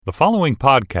The following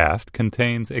podcast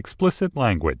contains explicit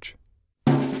language.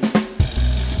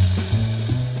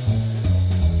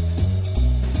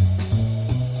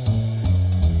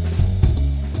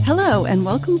 Hello, and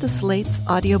welcome to Slate's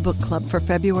Audiobook Club for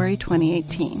February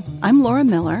 2018. I'm Laura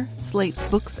Miller, Slate's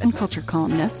books and culture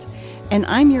columnist, and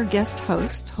I'm your guest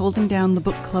host holding down the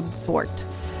book club fort.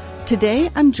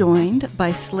 Today, I'm joined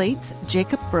by Slate's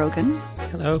Jacob Brogan.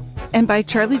 Hello. And by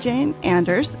Charlie Jane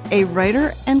Anders, a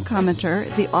writer and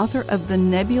commenter, the author of the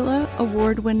Nebula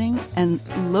Award-winning and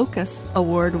Locus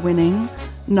Award-winning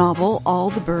novel,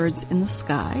 All the Birds in the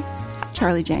Sky.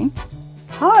 Charlie Jane.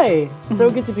 Hi, so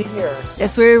good to be here.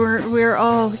 Yes, we're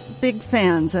all big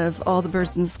fans of All the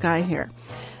Birds in the Sky here.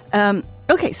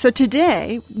 Okay, so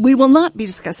today we will not be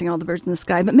discussing All the Birds in the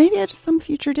Sky, but maybe at some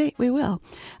future date we will.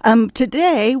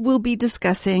 Today we'll be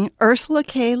discussing Ursula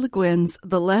K. Le Guin's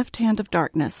The Left Hand of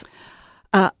Darkness,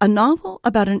 a novel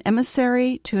about an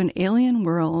emissary to an alien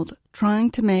world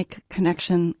trying to make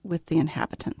connection with the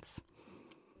inhabitants.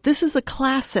 This is a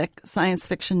classic science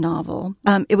fiction novel.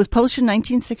 It was published in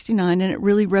 1969, and it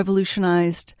really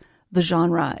revolutionized the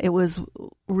genre. It was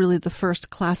really the first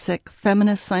classic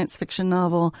feminist science fiction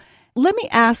novel. Let me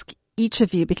ask each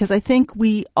of you, because I think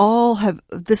we all have,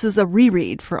 this is a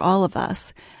reread for all of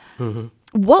us. Mm-hmm.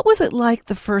 What was it like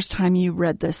the first time you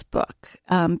read this book?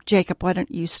 Jacob, why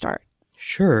don't you start?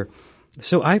 Sure.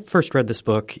 So I first read this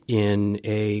book in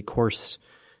a course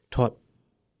taught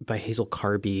by Hazel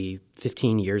Carby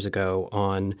 15 years ago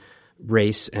on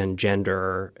race and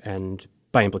gender and,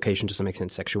 by implication, to some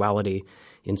extent, sexuality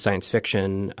in science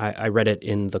fiction. I read it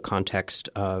in the context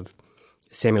of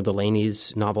Samuel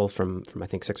Delany's novel from I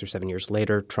think 6 or 7 years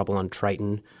later, Trouble on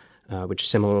Triton, which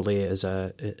similarly is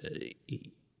a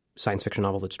science fiction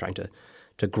novel that's trying to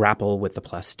grapple with the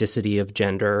plasticity of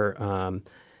gender.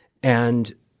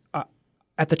 And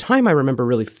at the time, I remember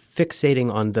really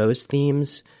fixating on those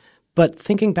themes. But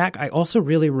thinking back, I also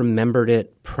really remembered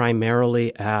it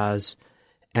primarily as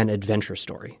an adventure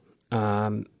story.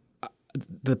 The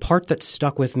part that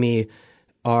stuck with me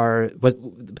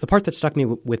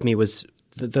was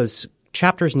those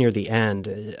chapters near the end,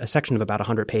 a section of about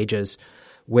 100 pages,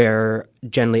 where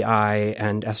Genly Ai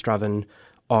and Estraven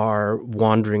are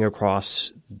wandering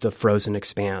across the frozen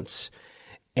expanse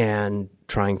and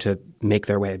trying to make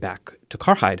their way back to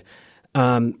Karhide.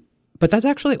 But that's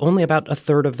actually only about a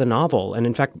third of the novel. And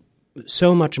in fact,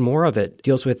 so much more of it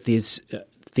deals with these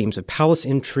themes of palace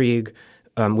intrigue,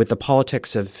 with the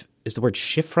politics of, is the word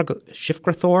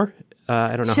Shifgrathor?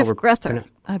 I don't know how we're Shifgrether,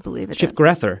 I believe it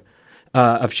Shifgrether.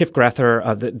 Of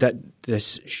Shifgrether,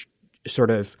 this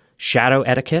sort of shadow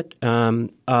etiquette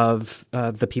of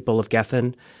the people of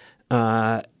Gethin.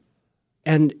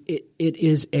 And it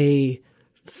is a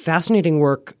fascinating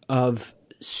work of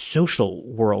social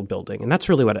world building. And that's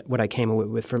really what I came away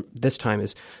with from this time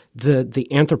is the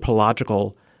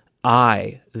anthropological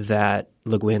eye that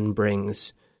Le Guin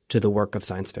brings to the work of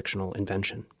science fictional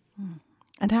invention.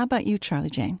 And how about you, Charlie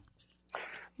Jane?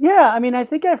 Yeah, I mean, I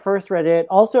think I first read it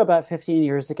also about 15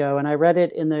 years ago, and I read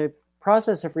it in the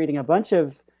process of reading a bunch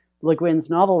of Le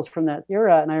Guin's novels from that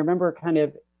era, and I remember kind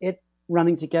of it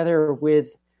running together with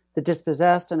The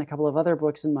Dispossessed and a couple of other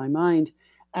books in my mind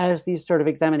as these sort of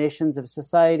examinations of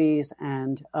societies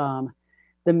and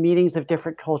the meanings of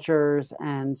different cultures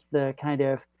and the kind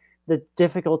of the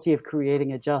difficulty of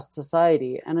creating a just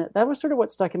society. And that was sort of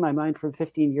what stuck in my mind from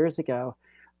 15 years ago.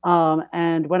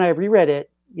 And when I reread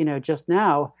it, just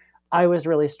now, I was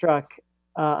really struck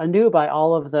anew by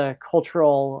all of the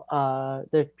cultural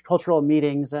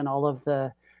meetings and all of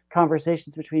the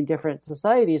conversations between different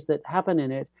societies that happen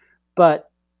in it. But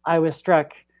I was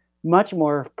struck much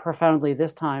more profoundly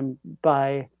this time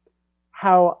by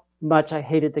how much I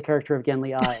hated the character of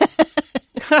Genly Ai.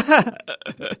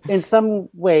 In some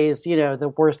ways,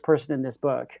 the worst person in this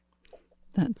book.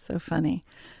 That's so funny.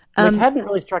 Which hadn't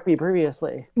really struck me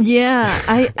previously. Yeah,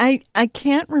 I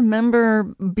can't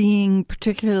remember being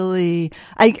particularly.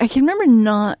 I can remember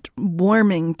not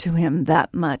warming to him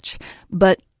that much,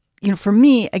 but for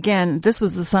me, again, this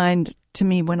was assigned to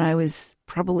me when I was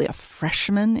probably a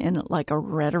freshman in like a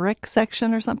rhetoric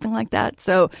section or something like that.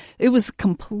 So it was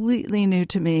completely new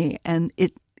to me, and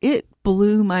it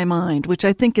blew my mind, which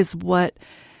I think is what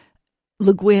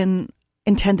Le Guin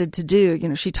intended to do.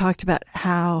 She talked about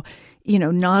how,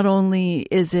 not only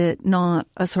is it not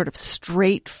a sort of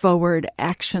straightforward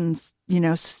action,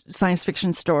 science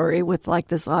fiction story with like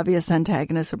this obvious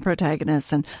antagonist or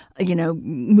protagonist and,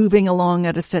 moving along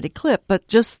at a steady clip, but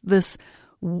just the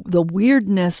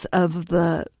weirdness of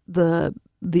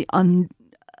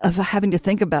of having to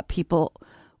think about people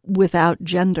without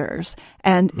genders.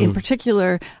 And in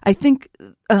particular, I think,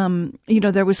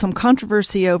 there was some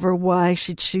controversy over why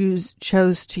she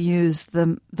chose to use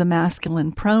the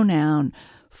masculine pronoun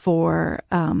for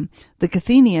the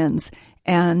Cathenians.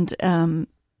 And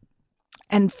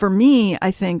for me,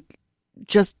 I think,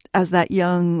 just as that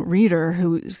young reader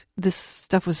who this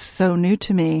stuff was so new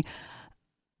to me,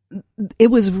 it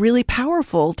was really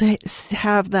powerful to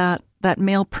have that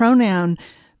male pronoun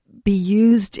be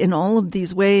used in all of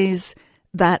these ways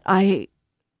that I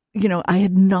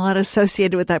had not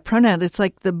associated with that pronoun. It's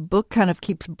like the book kind of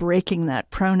keeps breaking that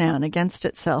pronoun against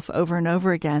itself over and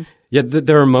over again. Yeah,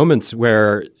 there are moments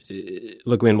where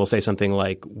Le Guin will say something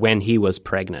like, when he was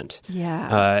pregnant.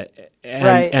 Yeah.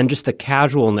 And just the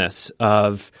casualness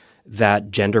of that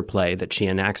gender play that she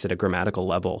enacts at a grammatical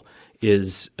level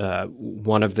is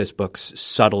one of this book's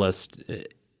subtlest,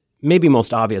 maybe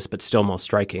most obvious, but still most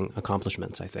striking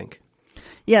accomplishments, I think.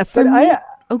 Yeah, for me...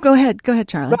 go ahead,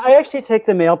 Charlie. But I actually take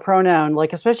the male pronoun,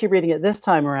 like especially reading it this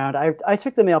time around, I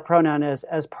took the male pronoun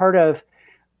as part of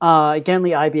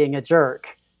Genli Ai being a jerk,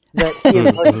 that he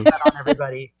imposes that on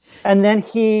everybody. And then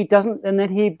he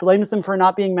blames them for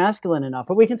not being masculine enough.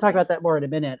 But we can talk about that more in a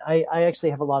minute. I actually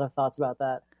have a lot of thoughts about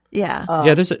that. Yeah.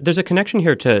 There's a connection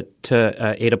here to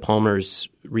Ada Palmer's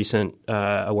recent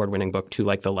award-winning book, Too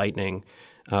Like the Lightning,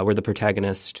 where the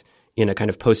protagonist in a kind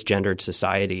of post-gendered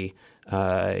society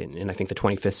in I think the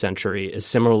 25th century is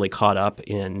similarly caught up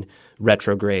in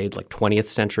retrograde, like 20th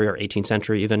century or 18th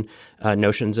century even,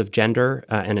 notions of gender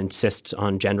and insists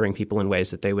on gendering people in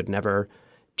ways that they would never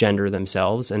gender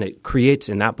themselves. And it creates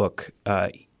in that book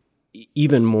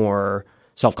even more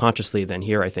self-consciously than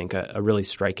here, I think, a really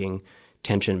striking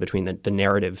tension between the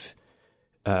narrative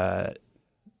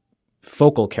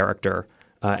focal character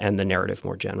and the narrative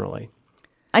more generally.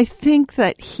 I think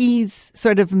that he's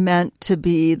sort of meant to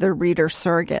be the reader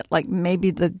surrogate, like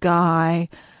maybe the guy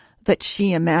that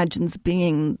she imagines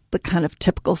being the kind of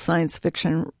typical science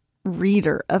fiction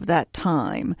reader of that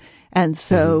time. And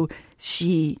so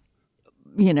she,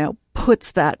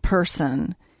 puts that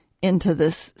person into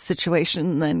this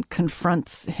situation and then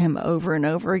confronts him over and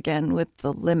over again with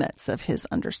the limits of his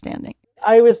understanding.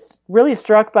 I was really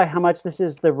struck by how much this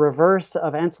is the reverse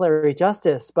of Ancillary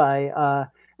Justice by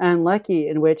Anne Leckie,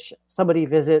 in which someone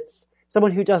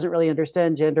who doesn't really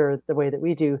understand gender the way that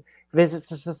we do,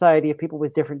 visits a society of people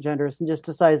with different genders and just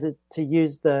decides to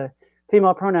use the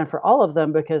female pronoun for all of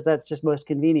them because that's just most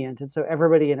convenient. And so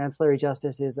everybody in Ancillary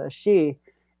Justice is a she,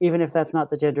 even if that's not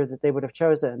the gender that they would have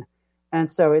chosen. And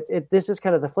so this is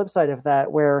kind of the flip side of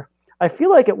that, where I feel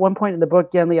like at one point in the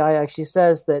book, Genli Ai actually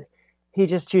says that he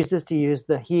just chooses to use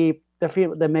the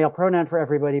male pronoun for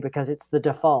everybody because it's the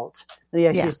default. And he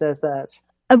actually says that.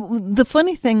 The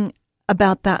funny thing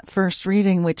about that first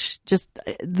reading, which just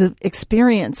the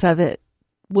experience of it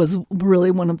was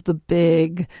really one of the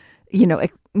big,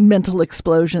 mental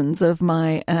explosions of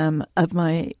my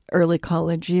early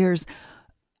college years.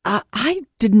 I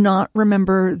did not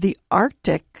remember the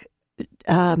Arctic,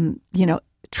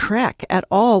 trek at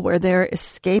all, where they're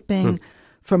escaping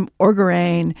from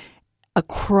Orgarain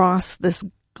across this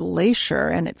glacier,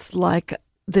 and it's like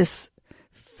this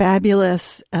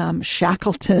fabulous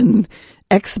Shackleton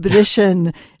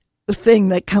expedition thing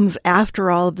that comes after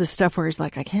all of this stuff where he's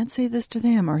like, I can't say this to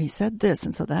them, or he said this,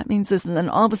 and so that means this, and then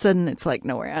all of a sudden it's like,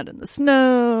 no, we're out in the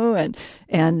snow,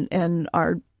 and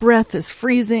our breath is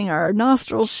freezing, our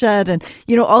nostrils shed, and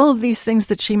all of these things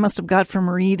that she must have got from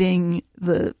reading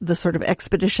the sort of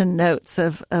expedition notes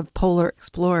of polar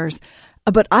explorers.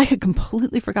 But I had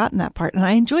completely forgotten that part, and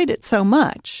I enjoyed it so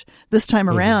much this time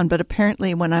around. But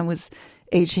apparently when I was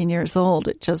 18 years old,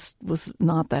 it just was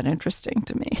not that interesting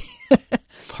to me.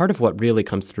 Part of what really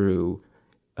comes through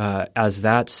as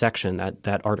that section,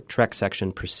 that Arctic Trek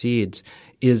section proceeds,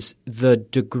 is the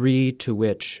degree to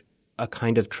which a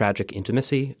kind of tragic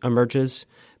intimacy emerges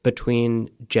between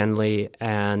Genli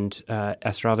and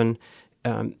Estraven.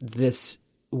 This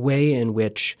way in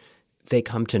which they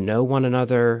come to know one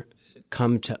another,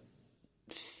 come to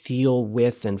feel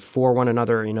with and for one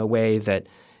another in a way that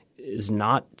is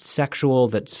not sexual,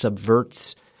 that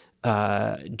subverts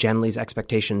Genli's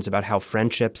expectations about how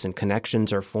friendships and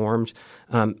connections are formed.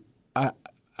 I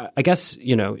guess,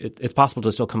 it's possible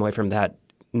to still come away from that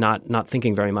not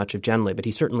thinking very much of Genli, but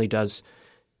he certainly does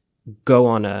go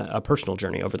on a personal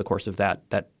journey over the course of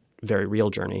that very real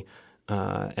journey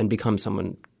and become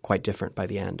someone quite different by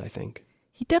the end, I think.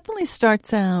 He definitely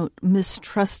starts out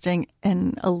mistrusting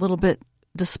and a little bit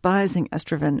despising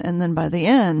Estraven, and then by the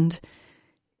end,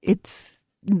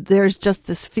 there's just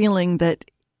this feeling that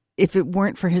if it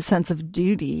weren't for his sense of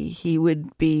duty, he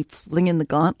would be flinging the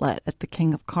gauntlet at the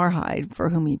King of Karhide,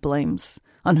 on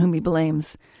whom he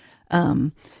blames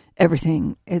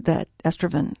everything that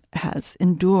Estraven has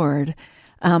endured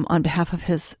on behalf of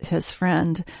his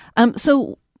friend.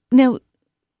 So now,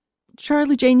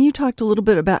 Charlie Jane, you talked a little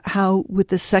bit about how with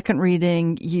the second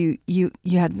reading you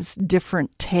had this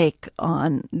different take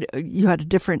on. You had a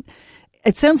different.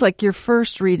 It sounds like your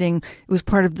first reading was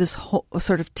part of this whole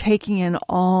sort of taking in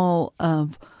all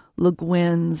of Le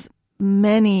Guin's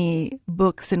many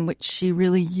books in which she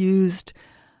really used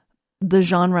the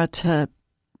genre to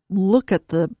look at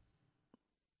the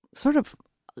sort of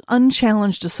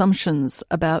unchallenged assumptions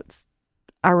about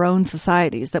our own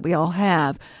societies that we all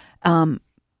have, and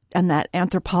that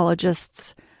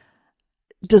anthropologists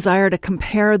desire to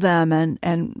compare them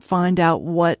and find out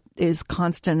what is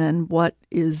constant and what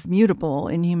is mutable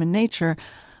in human nature.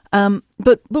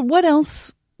 But what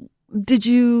else did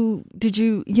you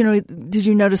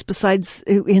notice besides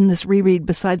in this reread,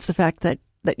 besides the fact that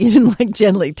you didn't like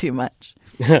Genly too much?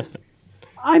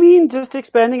 I mean, just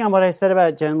expanding on what I said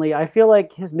about Genly, I feel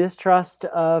like his mistrust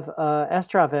of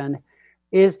Estraven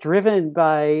is driven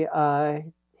by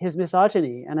his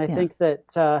misogyny. And I think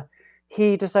that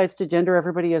he decides to gender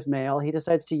everybody as male. He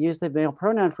decides to use the male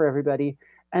pronoun for everybody.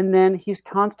 And then he's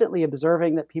constantly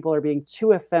observing that people are being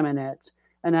too effeminate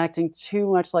and acting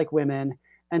too much like women.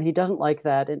 And he doesn't like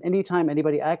that. And anytime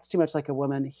anybody acts too much like a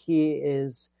woman, he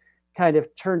is kind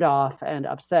of turned off and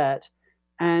upset.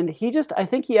 And I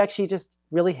think he actually just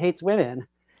really hates women.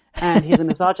 And he's a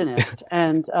misogynist.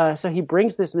 And so he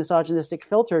brings this misogynistic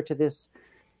filter to this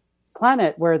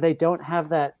planet where they don't have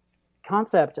that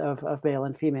concept of male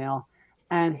and female.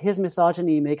 And his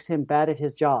misogyny makes him bad at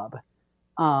his job.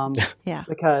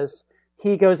 Because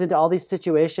he goes into all these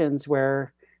situations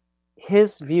where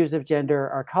his views of gender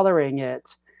are coloring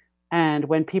it. And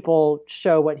when people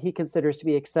show what he considers to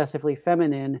be excessively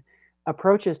feminine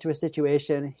approaches to a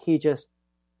situation, he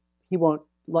won't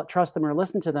trust them or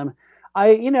listen to them.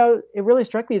 It really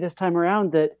struck me this time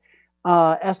around that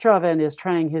Estraven is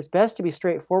trying his best to be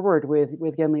straightforward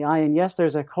with Genly Ai. And yes,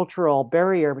 there's a cultural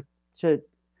barrier to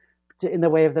in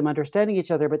the way of them understanding each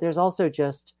other, but there's also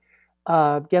just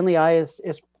Genly Ai is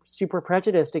super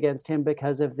prejudiced against him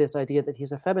because of this idea that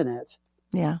he's effeminate.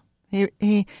 Yeah,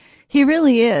 he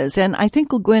really is. And I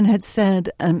think Le Guin had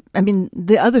said,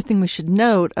 the other thing we should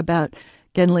note about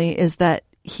Genly is that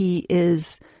he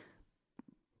is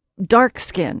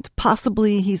dark-skinned.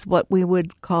 Possibly he's what we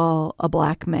would call a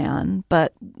black man,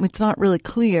 but it's not really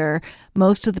clear.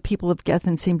 Most of the people of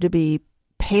Gethin seem to be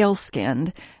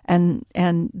pale-skinned, and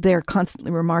they're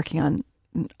constantly remarking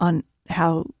on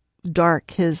how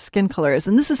dark his skin color is.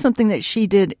 And this is something that she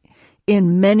did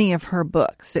in many of her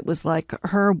books. It was like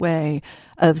her way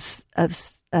of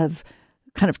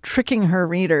kind of tricking her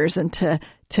readers into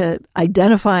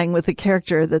identifying with a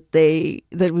character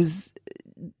that was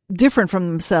different from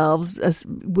themselves,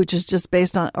 which is just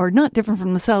based on, or not different from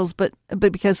themselves, but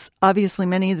because obviously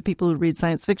many of the people who read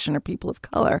science fiction are people of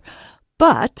color.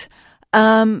 But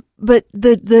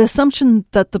the assumption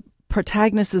that the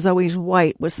protagonist is always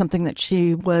white was something that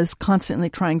she was constantly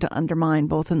trying to undermine,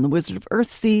 both in The Wizard of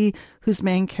Earthsea, whose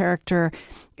main character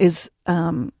has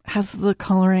the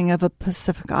coloring of a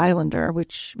Pacific Islander,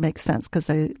 which makes sense because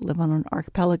they live on an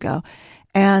archipelago,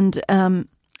 and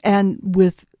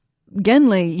with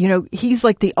Genly, he's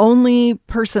like the only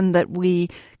person that we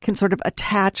can sort of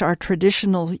attach our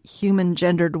traditional human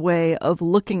gendered way of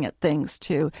looking at things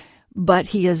to, but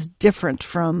he is different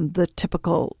from the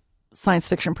typical science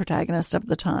fiction protagonist of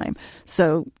the time.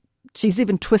 So she's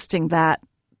even twisting that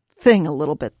thing a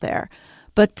little bit there.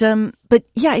 But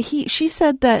yeah, she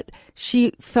said that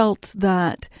she felt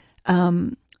that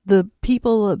the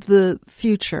people of the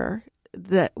future,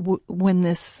 that when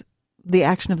the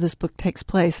action of this book takes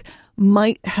place,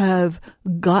 might have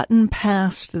gotten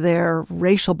past their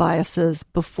racial biases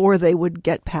before they would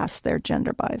get past their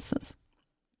gender biases.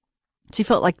 She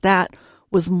felt like that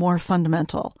was more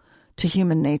fundamental to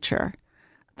human nature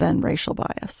than racial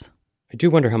bias. I do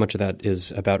wonder how much of that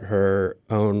is about her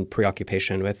own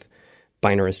preoccupation with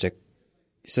binaristic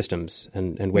systems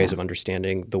and ways of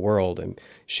understanding the world. And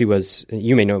she was,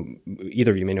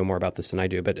 either of you may know more about this than I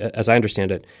do, but as I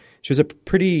understand it, she was a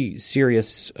pretty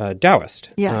serious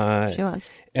Taoist. Yeah, she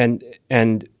was. And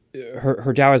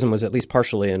her Taoism was at least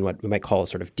partially in what we might call a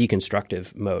sort of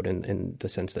deconstructive mode, in the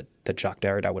sense that Jacques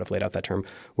Derrida would have laid out that term,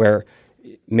 where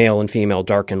male and female,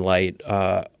 dark and light,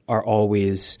 are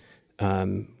always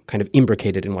kind of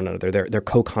imbricated in one another. They're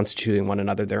co-constituting one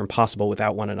another. They're impossible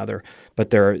without one another.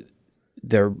 But they're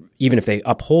even if they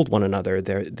uphold one another,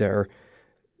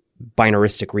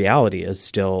 binaristic reality is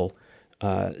still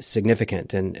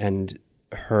significant, and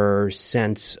her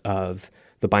sense of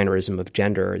the binarism of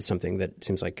gender is something that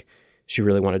seems like she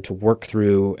really wanted to work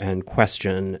through and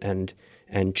question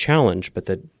and challenge, but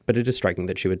it is striking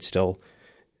that she would still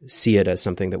see it as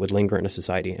something that would linger in a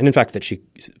society. And in fact, that she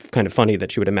kind of funny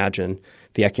that she would imagine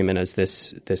the ecumen as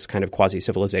this kind of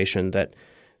quasi-civilization that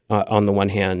on the one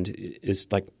hand is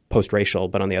like post-racial,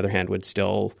 but on the other hand would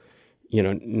still,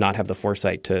 not have the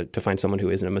foresight to find someone who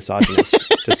isn't a misogynist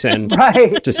to send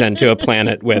to a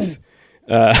planet with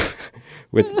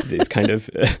these kind of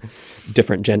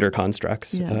different gender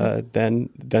constructs than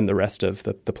the rest of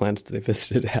the planets they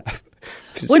visited have.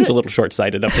 It seems a little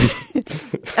short-sighted up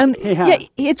in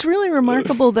it's really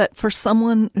remarkable that for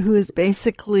someone who is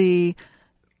basically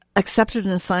accepted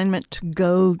an assignment to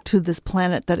go to this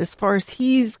planet that, as far as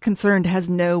he's concerned, has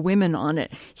no women on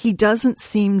it, he doesn't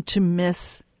seem to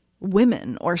miss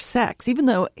women or sex, even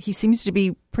though he seems to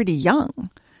be pretty young.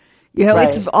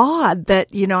 It's odd that,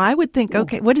 I would think,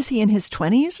 okay, what is he, in his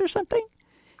 20s or something?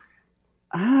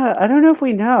 I don't know if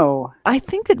we know. I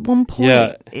think at one point...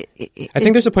 Yeah. I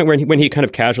think there's a point when he kind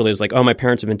of casually is like, oh, my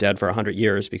parents have been dead for 100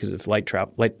 years because of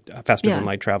faster than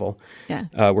light travel.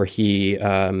 Yeah. Where he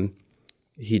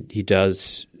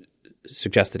does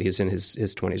suggest that he's in his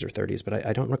 20s or 30s, but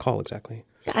I don't recall exactly.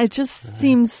 Yeah, it just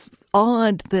seems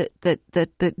odd that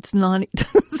it's not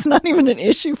it's not even an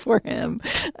issue for him,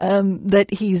 that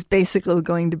he's basically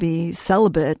going to be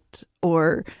celibate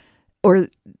or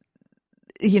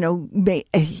he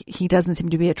doesn't seem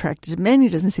to be attracted to men. He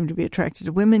doesn't seem to be attracted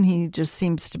to women. He just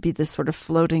seems to be this sort of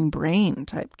floating brain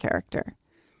type character.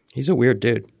 He's a weird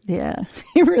dude. Yeah,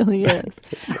 he really is.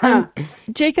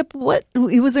 Jacob,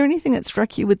 was there anything that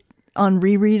struck you on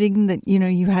rereading that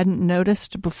you hadn't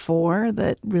noticed before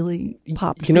that really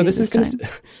popped? This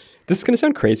is going to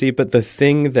sound crazy, but the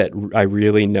thing that I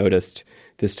really noticed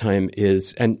this time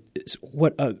is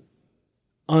what a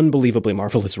unbelievably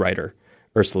marvelous writer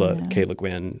Ursula K. Le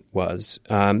Guin was,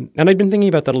 and I'd been thinking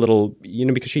about that a little,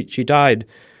 because she died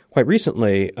quite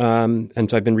recently, and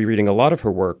so I've been rereading a lot of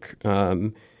her work.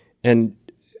 And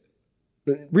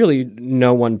really,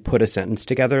 no one put a sentence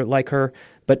together like her.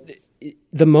 But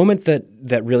the moment that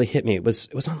really hit me, it was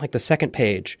on like the second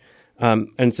page. And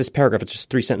it's this paragraph. It's just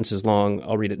 3 sentences long.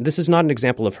 I'll read it. This is not an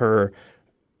example of her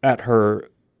at her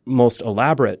most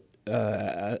elaborate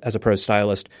as a prose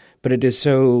stylist, but it is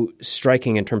so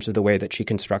striking in terms of the way that she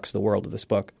constructs the world of this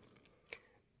book.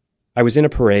 I was in a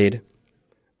parade.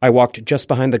 I walked just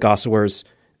behind the Gossawers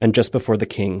and just before the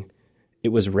king. It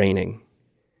was raining.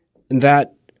 And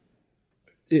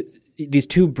these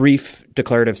 2 brief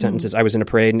declarative sentences, I was in a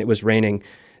parade and it was raining,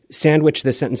 sandwich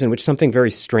this sentence in which something very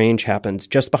strange happens.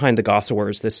 Just behind the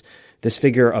Gossawers, this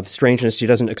figure of strangeness, she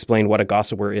doesn't explain what a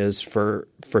Gossawer is for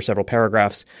several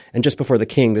paragraphs. And just before the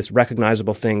king, this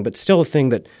recognizable thing, but still a thing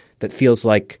that feels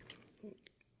like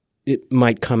it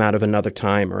might come out of another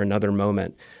time or another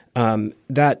moment.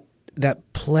 That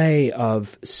play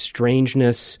of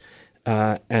strangeness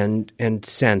and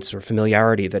sense or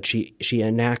familiarity that she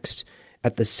enacts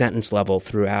at the sentence level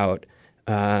throughout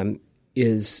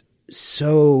is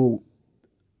so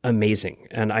amazing.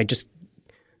 And I just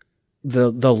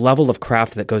the level of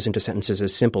craft that goes into sentences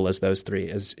as simple as those 3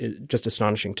 is just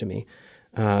astonishing to me.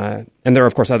 And there are,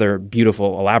 of course, other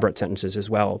beautiful, elaborate sentences as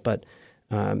well. But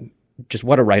just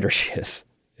what a writer she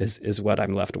is what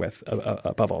I'm left with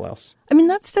above all else. I mean,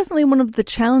 that's definitely one of the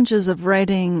challenges of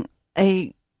writing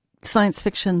a science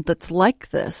fiction that's like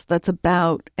this, that's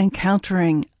about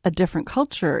encountering a different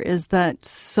culture, is that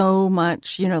so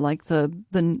much, like the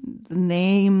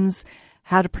names,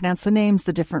 how to pronounce the names,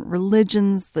 the different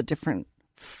religions, the different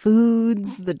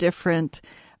foods, the different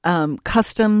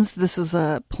customs. This is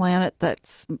a planet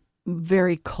that's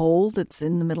very cold. It's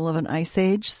in the middle of an ice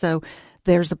age. So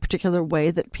there's a particular way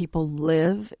that people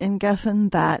live in Gethin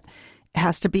that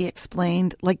has to be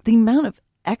explained. Like the amount of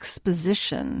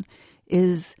exposition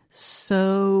is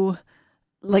so,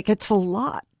 it's a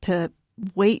lot to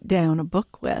weight down a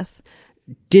book with.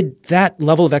 Did that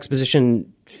level of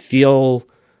exposition feel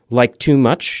like too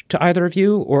much to either of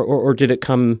you, or did it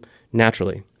come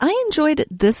naturally? I enjoyed it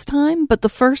this time, but the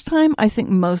first time, I think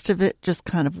most of it just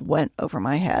kind of went over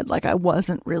my head. Like I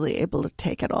wasn't really able to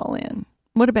take it all in.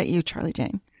 What about you, Charlie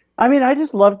Jane? I mean, I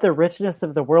just loved the richness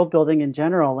of the world building in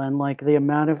general, and the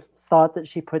amount of thought that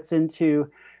she puts into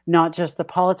not just the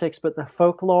politics, but the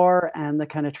folklore and the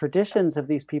kind of traditions of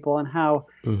these people, and how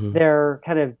their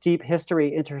kind of deep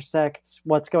history intersects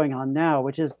what's going on now,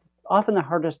 which is often the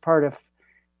hardest part of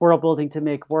world building to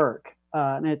make work.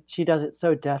 And she does it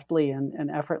so deftly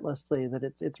and effortlessly that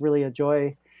it's really a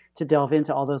joy to delve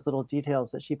into all those little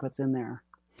details that she puts in there.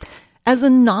 As a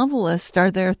novelist,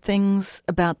 are there things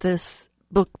about this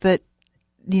book that,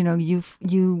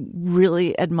 you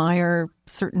really admire,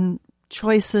 certain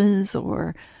choices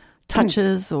or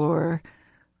touches or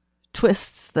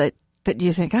twists that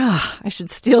you think, I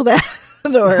should steal that,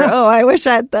 or, I wish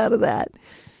I had thought of that?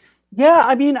 Yeah,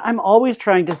 I mean, I'm always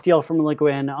trying to steal from Le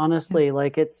Guin, honestly.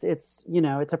 Like it's it's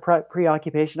a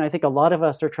preoccupation. I think a lot of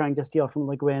us are trying to steal from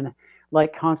Le Guin,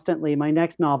 like constantly. My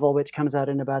next novel, which comes out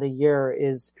in about a year,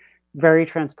 is very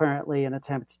transparently an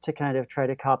attempt to kind of try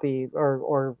to copy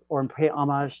or pay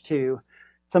homage to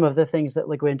some of the things that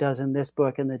Le Guin does in this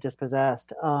book and The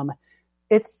Dispossessed.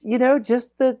 It's just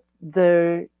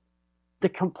the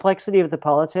complexity of the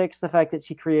politics, the fact that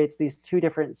she creates these two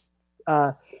different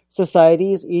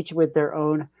societies, each with their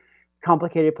own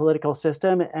complicated political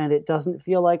system, and it doesn't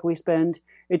feel like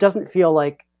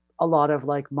a lot of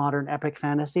like modern epic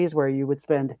fantasies where you would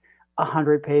spend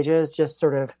 100 pages just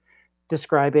sort of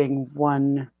describing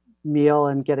one meal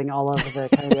and getting all of the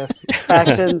kind of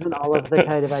factions and all of the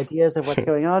kind of ideas of what's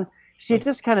going on. She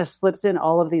just kind of slips in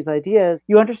all of these ideas.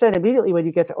 You understand immediately when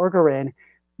you get to Orgoreyn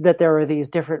that there are these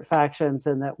different factions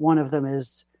and that one of them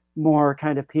is more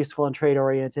kind of peaceful and trade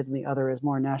oriented and the other is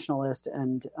more nationalist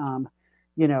and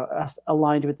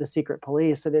aligned with the secret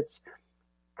police. And it's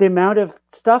the amount of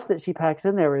stuff that she packs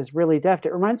in there is really deft.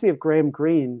 It reminds me of Graham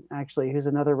Greene, actually, who's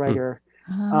another writer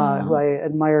who I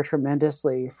admire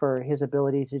tremendously for his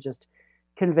ability to just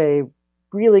convey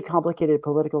really complicated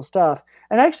political stuff.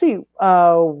 And actually,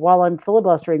 while I'm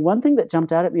filibustering, one thing that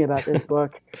jumped out at me about this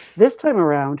book this time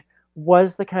around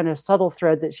was the kind of subtle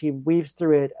thread that she weaves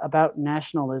through it about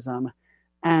nationalism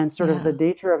and sort of the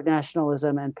nature of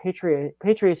nationalism and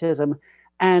patriotism,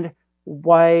 and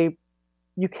why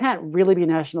you can't really be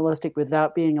nationalistic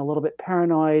without being a little bit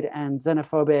paranoid and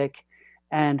xenophobic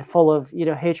and full of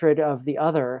hatred of the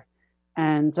other.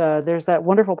 And there's that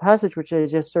wonderful passage which I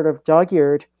just sort of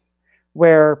dog-eared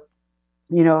where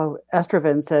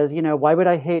Estraven says, why would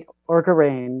I hate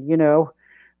Orgoreyn?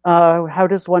 How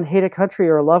does one hate a country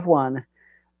or love one?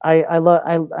 I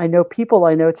know people,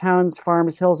 I know towns,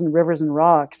 farms, hills, and rivers and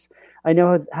rocks. I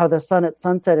know how the sun at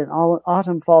sunset and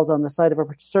autumn falls on the side of a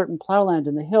certain plowland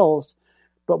in the hills.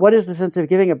 But what is the sense of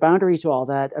giving a boundary to all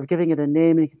that, of giving it a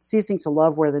name and ceasing to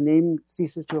love where the name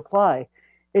ceases to apply?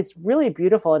 It's really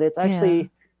beautiful, and it's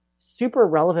actually super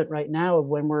relevant right now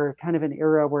when we're kind of in an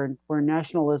era where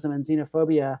nationalism and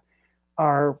xenophobia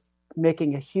are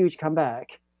making a huge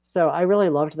comeback. So I really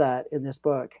loved that in this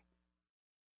book.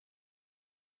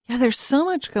 Yeah, there's so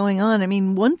much going on. I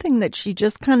mean, one thing that she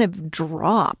just kind of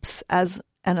drops as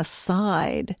an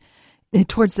aside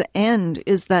towards the end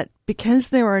is that because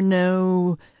there are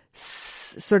no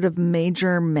sort of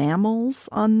major mammals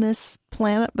on this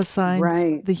planet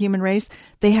besides the human race,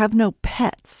 they have no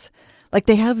pets. Like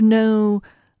they have no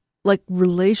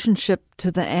relationship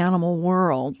to the animal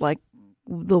world like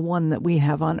the one that we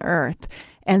have on Earth.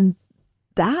 And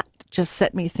that just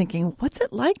set me thinking, what's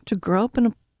it like to grow up in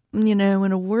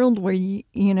a world where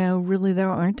really there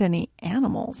aren't any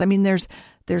animals? I mean, there's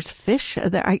fish.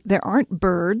 There aren't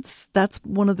birds. That's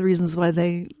one of the reasons why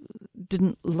they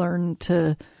didn't learn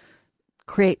to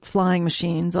create flying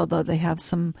machines, although they have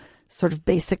some sort of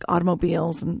basic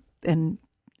automobiles and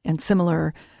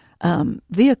similar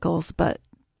vehicles. But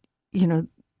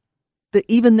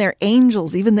even the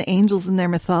angels in their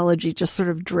mythology just sort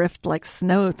of drift like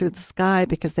snow through the sky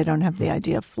because they don't have the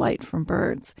idea of flight from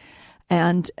birds.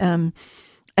 And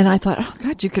I thought, oh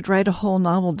God, you could write a whole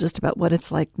novel just about what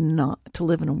it's like not to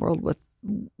live in a world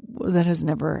that has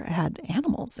never had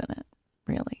animals in it,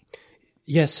 really.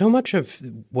 Yeah, so much of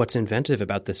what's inventive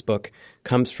about this book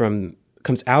comes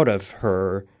out of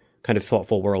her kind of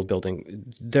thoughtful world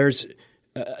building. There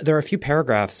are a few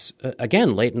paragraphs,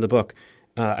 again, late in the book,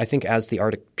 I think as the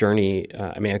Arctic journey,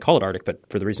 I call it Arctic, but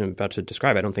for the reason I'm about to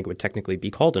describe, I don't think it would technically be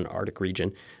called an Arctic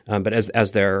region. But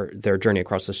as their journey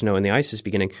across the snow and the ice is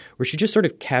beginning, where she just sort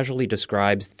of casually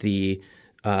describes the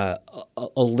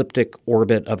elliptic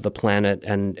orbit of the planet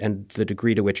and the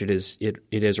degree to which it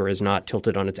is or is not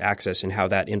tilted on its axis and how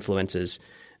that influences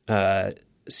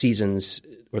seasons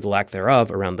or the lack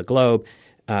thereof around the globe,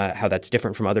 how that's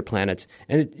different from other planets.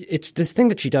 And it's this thing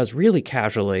that she does really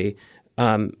casually.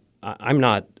 I'm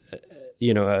not,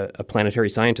 a planetary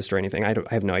scientist or anything. I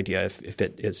have no idea if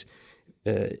it is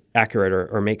accurate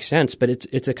or makes sense. But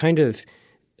it's a kind of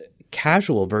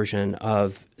casual version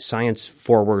of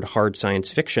science-forward, hard science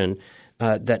fiction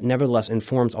that nevertheless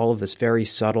informs all of this very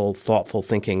subtle, thoughtful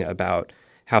thinking about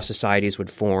how societies would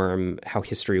form, how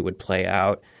history would play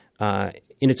out.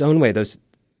 In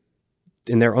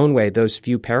their own way, those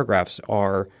few paragraphs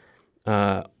are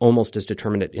almost as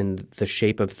determinate in the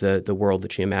shape of the world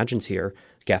that she imagines here,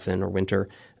 Gethin or Winter,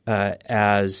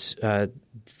 as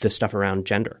the stuff around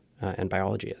gender and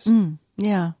biology is.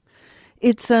 Yeah.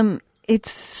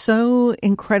 It's so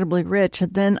incredibly rich.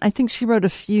 And then I think she wrote a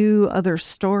few other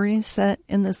stories set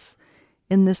in this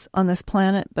on this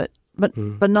planet, but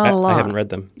not a lot. I haven't read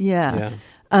them. Yeah.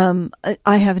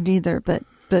 I haven't either, but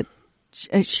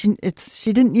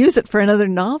she didn't use it for another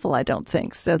novel, I don't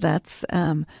think. So that's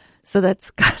kind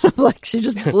of like she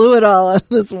just blew it all on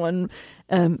this one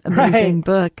amazing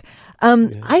book.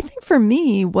 I think for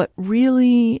me,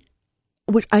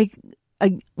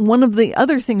 one of the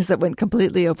other things that went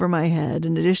completely over my head,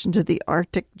 in addition to the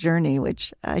Arctic journey,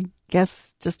 which I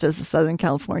guess just as a Southern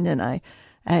Californian,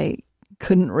 I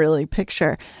couldn't really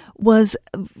picture, was,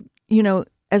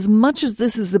 as much as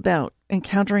this is about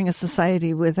encountering a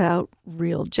society without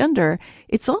real gender,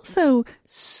 it's also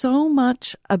so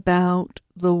much about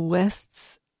the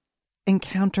West's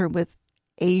encounter with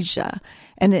Asia.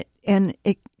 And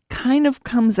it kind of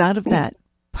comes out of that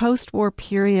post-war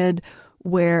period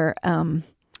where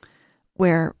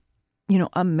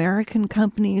American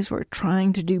companies were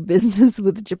trying to do business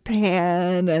with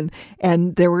Japan,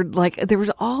 and there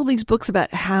was all these books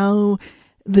about how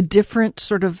the different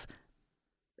sort of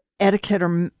etiquette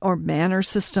or manner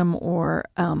system or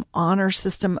honor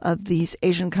system of these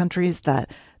Asian countries that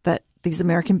these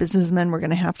American businessmen were going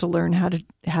to have to learn how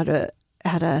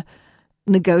to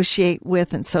negotiate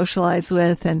with and socialize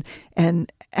with, and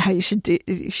how you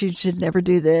should never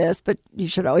do this, but you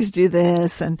should always do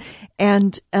this, and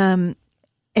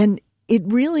it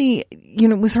really,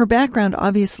 was her background,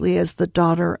 obviously, as the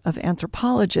daughter of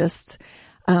anthropologists,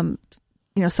 some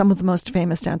of the most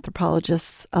famous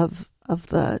anthropologists of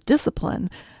the discipline,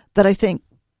 that I think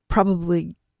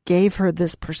probably gave her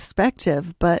this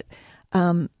perspective. But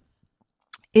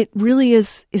it really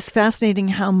is fascinating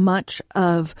how much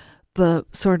of the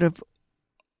sort of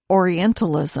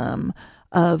Orientalism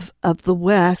of the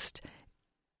West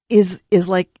is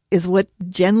what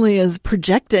Genly is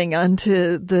projecting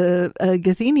onto the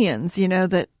Gethenians.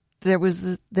 That there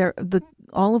was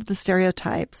all of the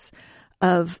stereotypes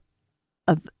of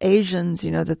Asians.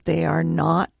 That they are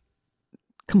not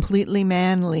completely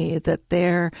manly, that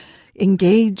they're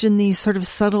engaged in these sort of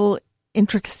subtle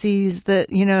intricacies that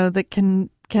that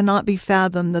cannot be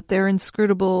fathomed, that they're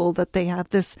inscrutable, that they have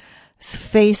this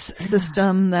face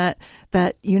system that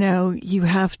you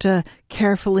have to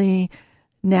carefully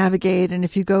navigate, and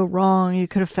if you go wrong, you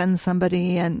could offend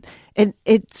somebody, and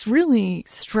it's really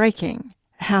striking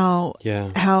how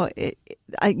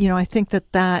I think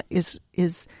that is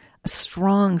a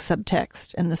strong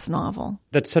subtext in this novel.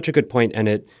 That's such a good point, and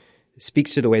it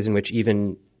speaks to the ways in which,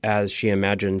 even as she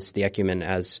imagines the Ecumen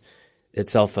as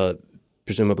itself a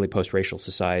presumably post-racial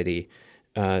society,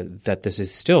 that this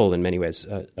is still, in many ways,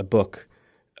 a book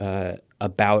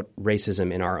about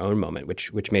racism in our own moment,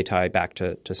 which may tie back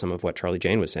to some of what Charlie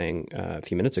Jane was saying a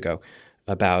few minutes ago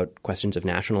about questions of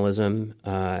nationalism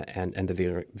and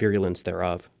the virulence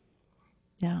thereof.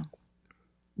 Yeah.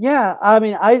 Yeah, I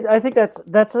mean, I think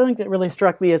that's something that really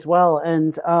struck me as well.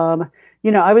 And,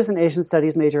 I was an Asian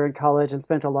studies major in college and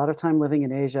spent a lot of time living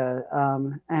in Asia.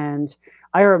 And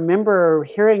I remember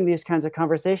hearing these kinds of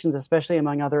conversations, especially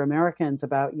among other Americans,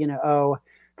 about,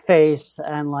 face,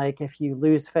 and like if you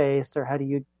lose face, or how do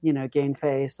you, gain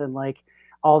face, and like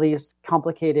all these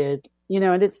complicated,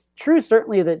 and it's true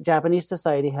certainly that Japanese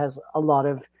society has a lot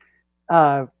of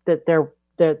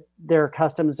that their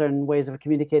customs and ways of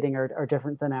communicating are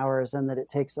different than ours, and that it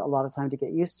takes a lot of time to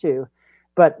get used to.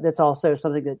 But that's also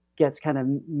something that gets kind of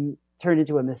turned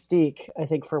into a mystique, I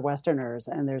think, for Westerners.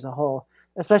 And there's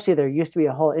there used to be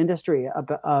a whole industry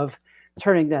of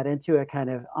turning that into a kind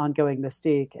of ongoing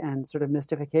mystique and sort of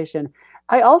mystification.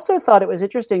 I also thought it was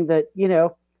interesting that,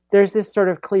 there's this sort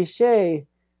of cliche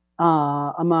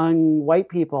among white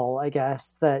people, I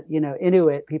guess, that,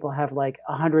 Inuit people have like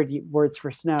 100 words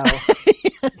for snow.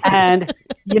 And,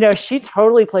 she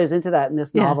totally plays into that in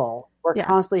this novel. We're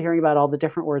constantly hearing about all the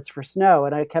different words for snow.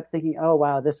 And I kept thinking, oh,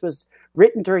 wow, this was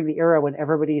written during the era when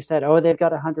everybody said, oh, they've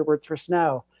got 100 words for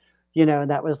snow.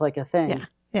 And that was like a thing.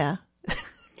 Yeah.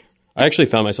 I actually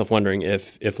found myself wondering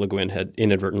if Le Guin had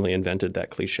inadvertently invented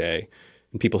that cliche,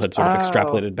 and people had sort of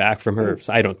extrapolated back from her.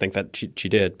 So I don't think that she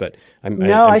did, but I'm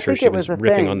sure she was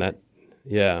riffing on that.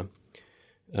 Yeah.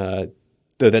 Though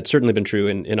that's certainly been true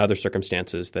in other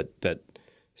circumstances, that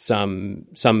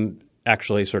some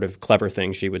actually sort of clever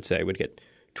things she would say would get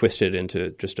twisted into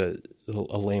just a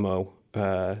lame-o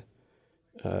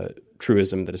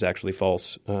truism that is actually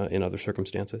false in other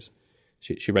circumstances.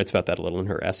 She writes about that a little in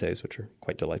her essays, which are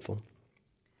quite delightful.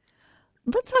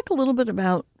 let's talk a little bit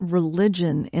about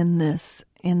religion in this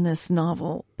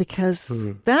novel,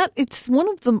 because that it's one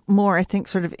of the more, I think,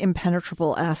 sort of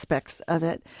impenetrable aspects of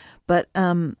it. But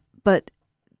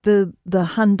the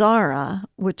Handara,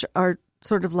 which are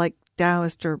sort of like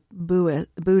Taoist or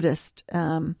Buddhist,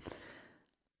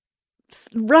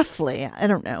 roughly, I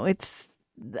don't know. It's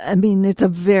a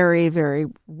very, very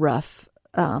rough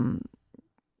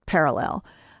parallel.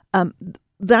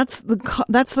 That's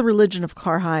the religion of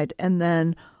Karhide, and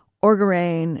then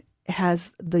Orgarain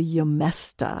has the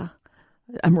Yomesta.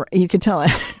 You can tell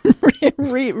I'm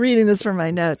reading this from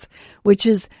my notes, which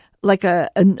is like a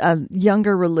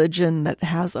younger religion that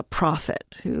has a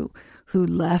prophet who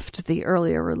left the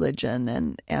earlier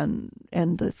religion,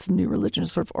 and this new religion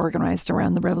is sort of organized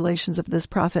around the revelations of this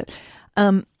prophet.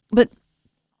 But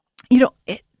not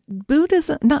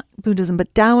Buddhism,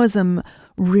 but Taoism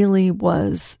really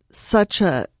was such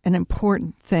an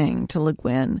important thing to Le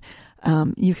Guin.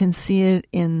 You can see it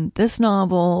in this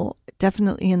novel,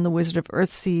 definitely in The Wizard of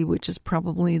Earthsea, which is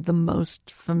probably the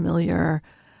most familiar.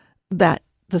 That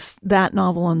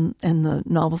novel and the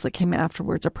novels that came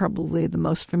afterwards are probably the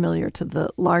most familiar to the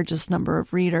largest number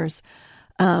of readers.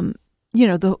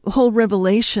 The whole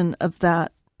revelation of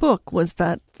that book was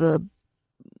that the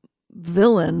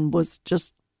villain was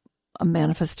just a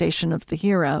manifestation of the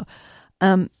hero.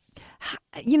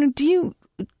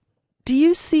 Do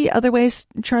you see other ways,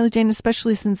 Charlie Jane,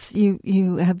 especially since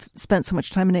you have spent so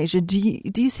much time in Asia? Do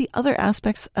you see other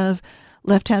aspects of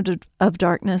Left Hand of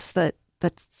Darkness that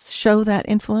show that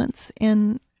influence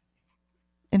in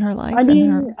her life? I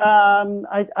mean,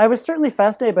 I was certainly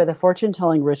fascinated by the fortune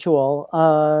telling ritual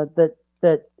that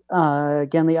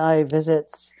Genli Ai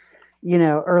visits,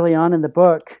 early on in the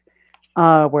book,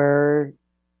 where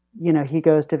he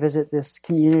goes to visit this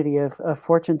community of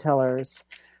fortune tellers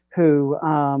who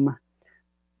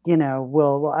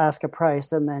will ask a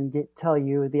price and then tell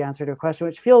you the answer to a question,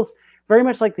 which feels very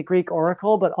much like the Greek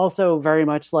oracle, but also very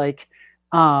much like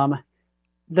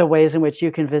the ways in which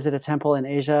you can visit a temple in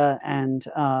Asia and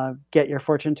get your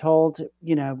fortune told,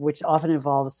 which often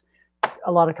involves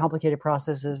a lot of complicated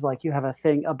processes. Like you have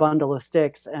a bundle of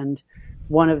sticks, and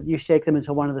you shake them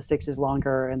until one of the sticks is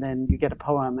longer, and then you get a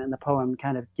poem, and the poem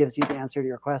kind of gives you the answer to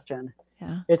your question.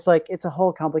 Yeah. It's a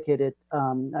whole complicated,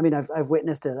 I've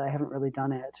witnessed it. I haven't really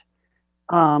done it.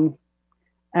 I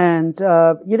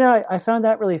found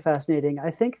that really fascinating.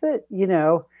 I think that,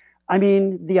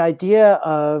 the idea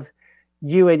of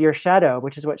you and your shadow,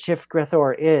 which is what Shift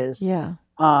Grithor is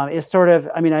sort of,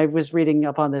 I was reading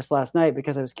up on this last night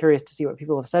because I was curious to see what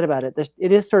people have said about it.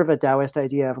 It is sort of a Taoist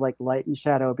idea of like light and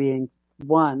shadow being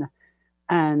one,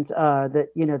 and that,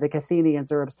 the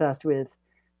Gathenians are obsessed with,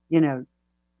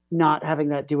 not having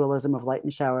that dualism of light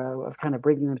and shadow, of kind of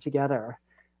bringing them together,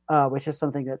 which is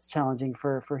something that's challenging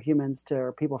for humans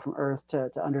or people from Earth to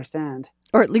understand.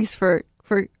 Or at least for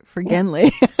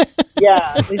Genli.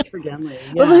 Yeah, at least for Genli.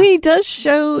 Yeah. Well,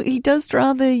 he does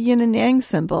draw the yin and yang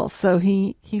symbol, so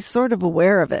he's sort of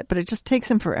aware of it, but it just takes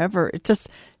him forever. It just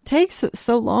takes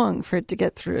so long for it to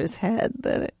get through his head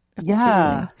that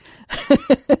really...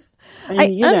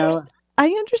 I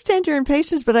understand your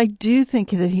impatience, but I do think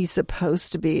that he's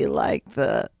supposed to be like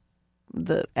the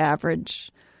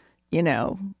average,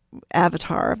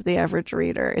 avatar of the average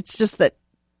reader. It's just that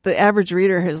the average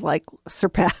reader has like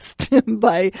surpassed him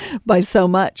by so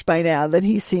much by now that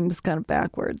he seems kind of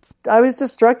backwards. I was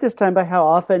just struck this time by how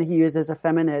often he uses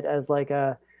effeminate as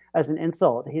as an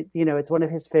insult. It's one of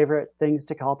his favorite things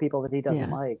to call people that he doesn't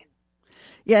like.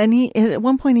 Yeah, and at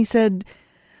one point he said,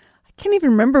 I can't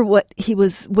even remember what he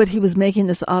was making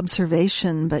this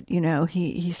observation, but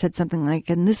he said something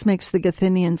like, and this makes the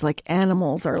Gathenians like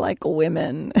animals or like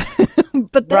women.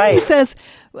 But then he says,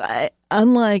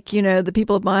 unlike the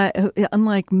people of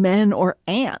unlike men or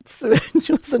ants, which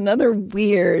was another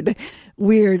weird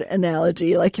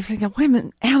analogy. Like if you got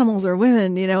women, animals or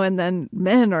women, and then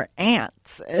men or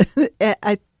ants.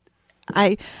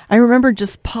 I remember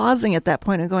just pausing at that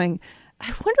point and going,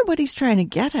 I wonder what he's trying to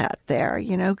get at there,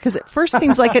 because it first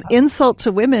seems like an insult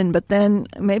to women, but then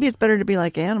maybe it's better to be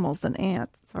like animals than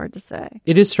ants. It's hard to say.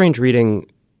 It is strange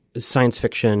reading science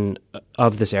fiction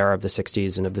of this era of the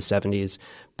 60s and of the 70s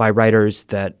by writers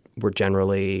that were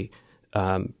generally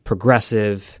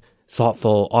progressive,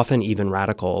 thoughtful, often even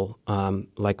radical,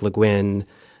 like Le Guin,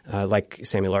 like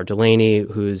Samuel R. Delany,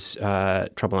 whose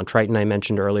Trouble on Triton I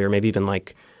mentioned earlier, maybe even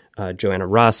like Joanna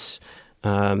Russ,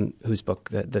 whose book,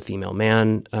 The Female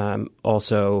Man,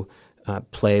 also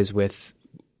plays with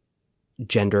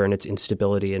gender and its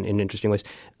instability in interesting ways.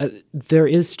 There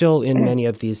is still in many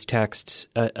of these texts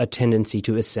a tendency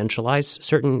to essentialize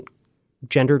certain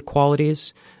gendered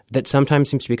qualities that sometimes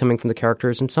seems to be coming from the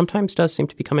characters and sometimes does seem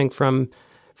to be coming from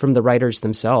the writers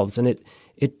themselves. And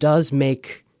it does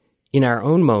make, in our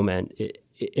own moment,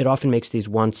 it often makes these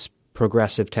once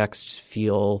progressive texts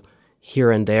feel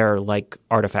here and there like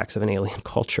artifacts of an alien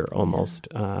culture almost,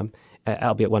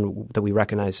 albeit one that we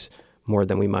recognize more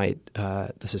than we might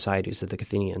the societies of the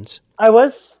Athenians. I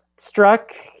was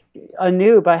struck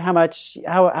anew by how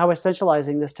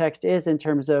essentializing this text is in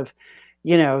terms of,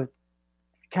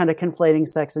 kind of conflating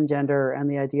sex and gender and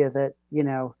the idea that,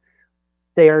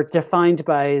 they are defined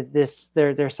by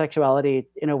their sexuality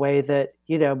in a way that,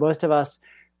 most of us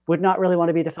would not really want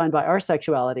to be defined by our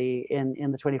sexuality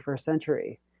in the 21st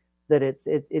century. That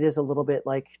it is a little bit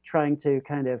like trying to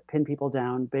kind of pin people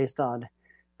down based on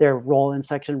their role in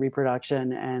sex and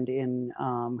reproduction, and in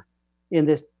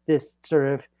this sort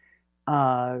of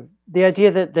the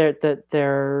idea that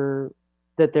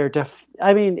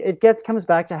it comes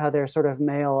back to how they're sort of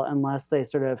male unless they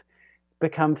sort of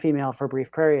become female for brief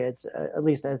periods, at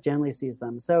least as Genly sees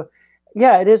them. So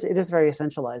yeah, it is very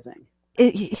essentializing.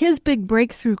 His big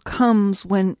breakthrough comes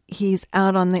when he's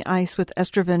out on the ice with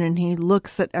Estraven, and he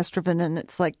looks at Estraven, and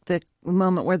it's like the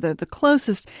moment where they're the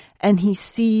closest, and he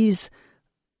sees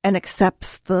and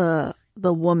accepts the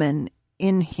woman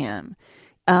in him.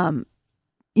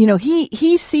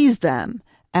 He sees them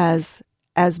as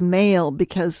male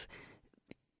because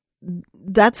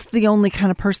that's the only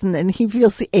kind of person that he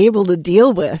feels able to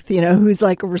deal with, who's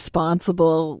like a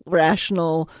responsible,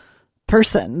 rational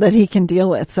person that he can deal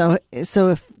with. So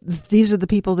if these are the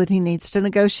people that he needs to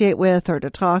negotiate with or to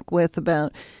talk with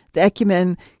about the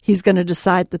ecumen, he's going to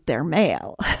decide that they're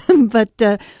male. but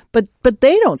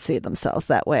they don't see themselves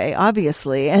that way,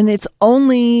 obviously. And it's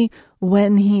only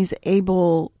when he's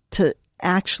able to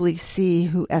actually see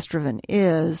who Estraven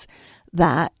is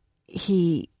that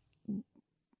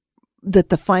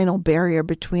the final barrier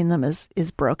between them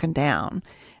is broken down.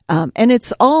 And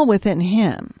it's all within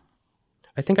him.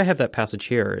 I think I have that passage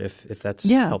here, if that's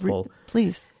helpful.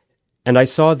 Please. And I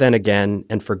saw then again,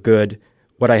 and for good,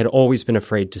 what I had always been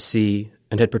afraid to see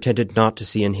and had pretended not to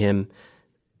see in him,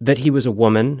 that he was a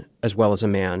woman as well as a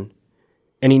man.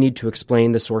 Any need to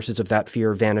explain the sources of that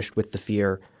fear vanished with the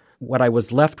fear. What I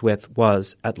was left with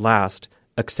was, at last,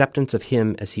 acceptance of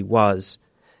him as he was.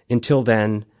 Until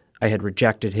then, I had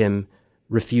rejected him,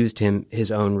 refused him his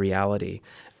own reality.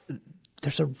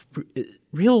 There's a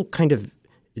real kind of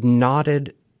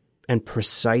knotted and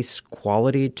precise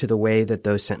quality to the way that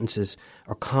those sentences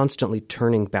are constantly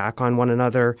turning back on one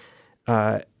another,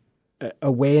 a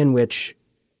way in which,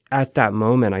 at that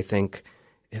moment, I think,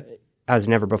 as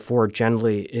never before,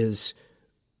 Genly is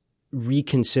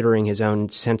reconsidering his own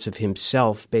sense of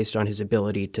himself based on his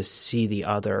ability to see the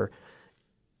other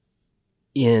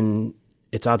in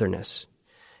its otherness.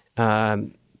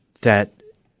 That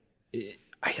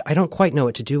I don't quite know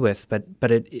what to do with,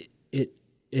 but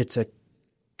it's a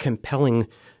compelling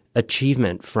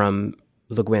achievement from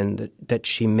Le Guin that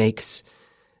she makes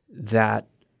that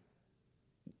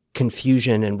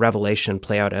confusion and revelation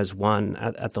play out as one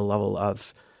at the level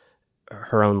of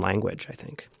her own language, I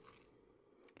think.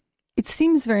 It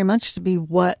seems very much to be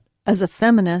what, as a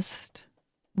feminist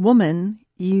woman,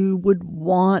 you would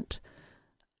want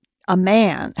a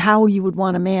man, how you would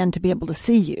want a man to be able to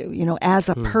see you, as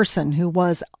a person who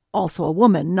was also a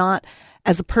woman, not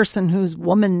as a person whose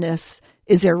womanness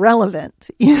is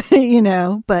irrelevant,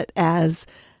 but as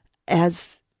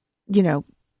in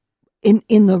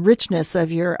the richness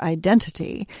of your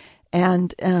identity.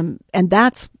 And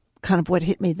that's kind of what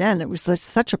hit me then. It was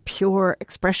such a pure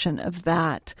expression of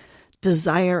that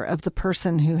desire of the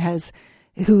person who has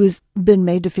been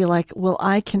made to feel like, well,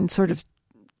 I can sort of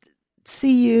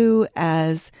see you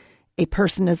as a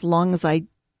person as long as I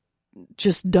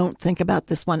just don't think about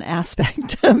this one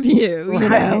aspect of you,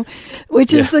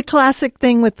 which is the classic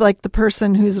thing with like the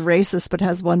person who's racist but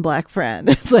has one black friend.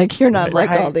 It's like, you're not like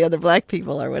all the other black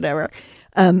people or whatever.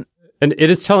 And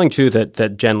it is telling, too, that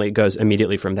Genly goes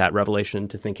immediately from that revelation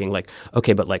to thinking, like,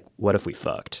 okay, but, like, what if we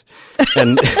fucked?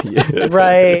 And,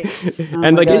 right.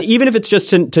 And, like, even if it's just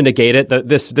to negate it,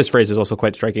 this phrase is also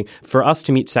quite striking. For us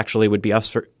to meet sexually would be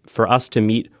for us to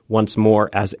meet once more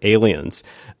as aliens.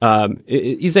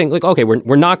 He's saying, like, okay,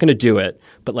 we're not going to do it,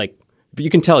 but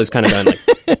you can tell he's kind of going, like,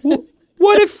 well,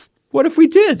 what if we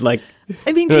did? Like,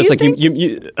 I mean, do you think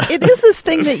it is this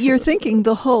thing that you're thinking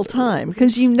the whole time?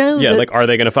 Because that, like, are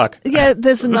they going to fuck? Yeah,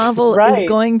 this novel is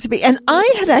going to be. And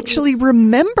I had actually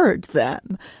remembered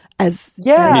them as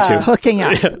Yeah. hooking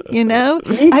up, you know?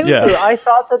 Me too. I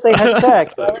thought that they had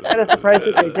sex. I was kind of surprised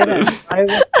that they didn't.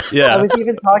 I was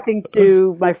even talking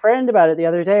to my friend about it the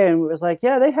other day, and it was like,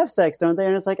 yeah, they have sex, don't they?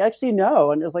 And it's like, actually,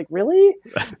 no. And it was like, really?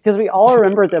 Because we all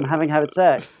remembered them having had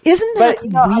sex. Isn't that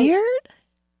weird?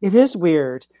 It is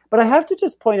weird. But I have to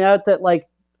just point out that, like,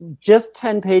 just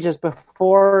 10 pages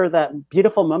before that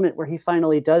beautiful moment where he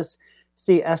finally does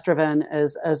see Estraven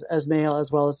as male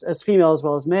as well as female as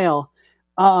well as male,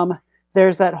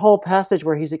 there's that whole passage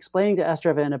where he's explaining to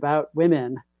Estraven about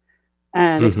women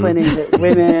and explaining that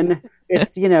women,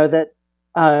 it's, you know, that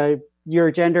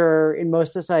your gender in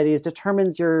most societies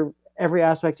determines your every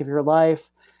aspect of your life,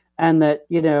 and that,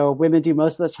 you know, women do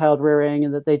most of the child rearing,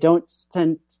 and that they don't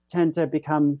tend to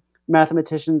become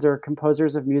mathematicians or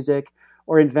composers of music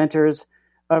or inventors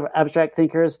of abstract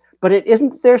thinkers, but it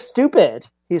isn't they're stupid,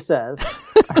 he says.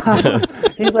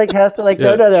 He's like, has to like,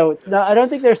 no, it's not, I don't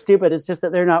think they're stupid. It's just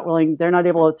that they're not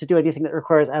able to do anything that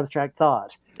requires abstract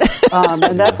thought.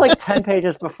 And that's like 10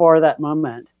 pages before that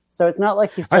moment. So it's not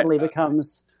like he suddenly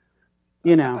becomes,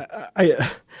 you know.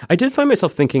 I did find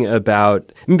myself thinking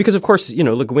about, I mean, because of course, you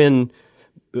know, Le Guin,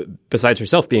 besides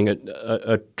herself being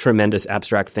a tremendous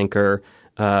abstract thinker,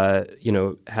 you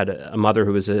know, had a mother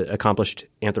who was an accomplished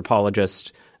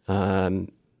anthropologist, you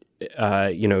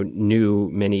know, knew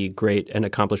many great and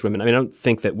accomplished women. I mean, I don't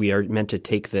think that we are meant to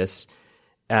take this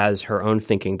as her own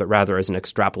thinking, but rather as an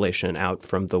extrapolation out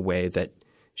from the way that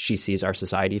she sees our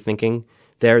society thinking.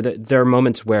 There are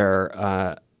moments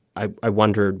where I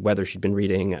wondered whether she'd been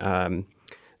reading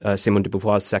Simone de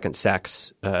Beauvoir's Second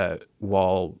Sex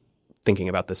while thinking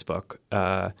about this book,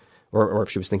 or if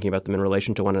she was thinking about them in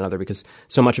relation to one another, because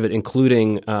so much of it,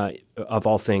 including, of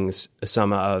all things,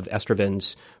 some of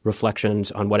Estraven's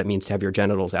reflections on what it means to have your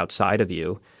genitals outside of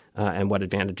you and what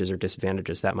advantages or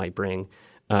disadvantages that might bring,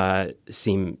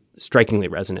 seem strikingly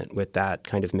resonant with that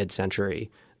kind of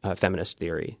mid-century feminist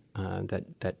theory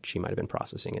that she might have been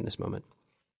processing in this moment.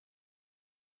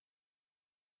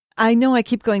 I know I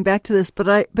keep going back to this, but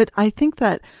I think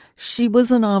that she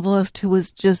was a novelist who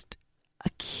was just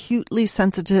acutely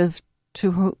sensitive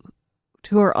to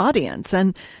her audience,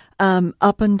 and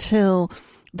up until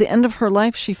the end of her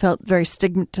life, she felt very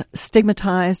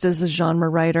stigmatized as a genre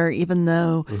writer, even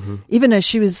as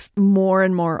she was more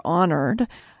and more honored,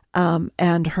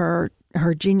 and her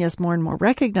genius more and more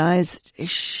recognized.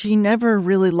 She never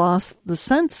really lost the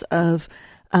sense of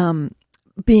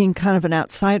being kind of an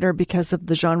outsider because of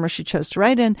the genre she chose to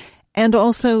write in. And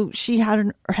also she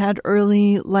had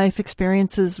early life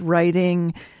experiences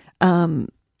writing, you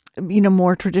know,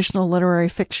 more traditional literary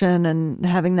fiction and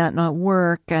having that not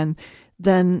work. And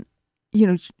then, you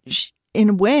know, in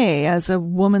a way, as a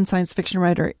woman science fiction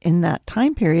writer in that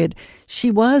time period,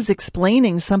 she was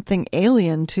explaining something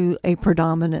alien to a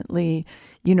predominantly,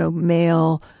 you know,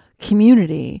 male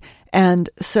community. And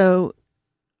so,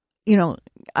 you know,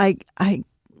 I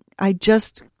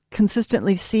just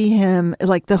consistently see him,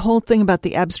 like the whole thing about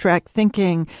the abstract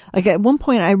thinking. Like at one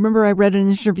point, I remember I read an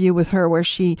interview with her where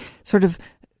she sort of,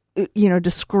 you know,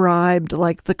 described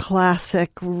like the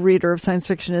classic reader of science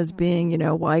fiction as being, you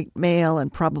know, white male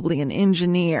and probably an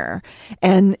engineer,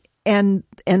 and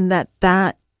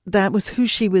that was who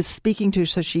she was speaking to.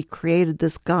 So she created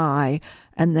this guy,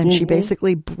 and then she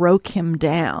basically broke him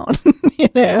down, you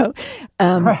know,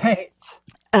 right.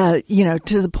 You know,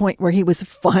 to the point where he was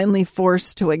finally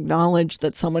forced to acknowledge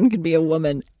that someone could be a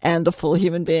woman and a full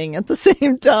human being at the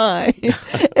same time.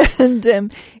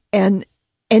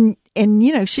 and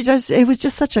you know, it was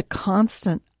just such a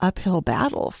constant uphill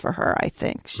battle for her, I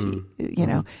think. You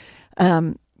know,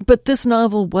 but this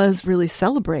novel was really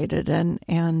celebrated,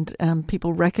 and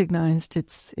people recognized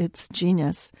its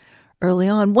genius early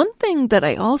on. One thing that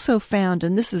I also found,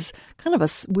 and this is kind of a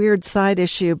weird side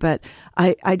issue, but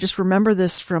I just remember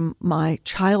this from my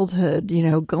childhood, you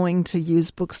know, going to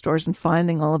used bookstores and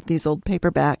finding all of these old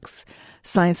paperbacks,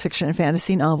 science fiction and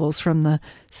fantasy novels from the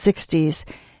 60s.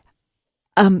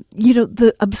 You know,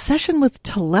 the obsession with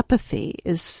telepathy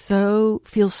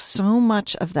feels so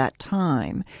much of that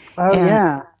time. Oh,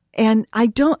 yeah. And I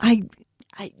don't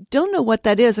know what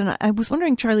that is. And I was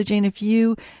wondering, Charlie Jane, if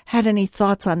you had any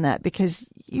thoughts on that, because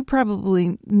you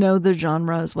probably know the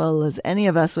genre as well as any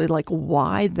of us, like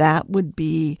why that would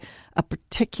be a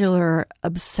particular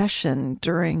obsession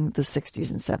during the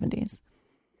 60s and 70s.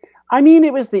 I mean,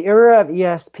 it was the era of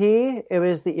ESP. It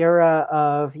was the era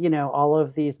of, you know, all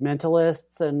of these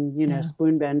mentalists and, you know,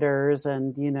 spoonbenders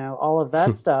and, you know, all of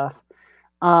that stuff.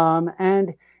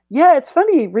 And yeah, it's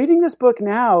funny reading this book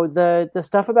now, the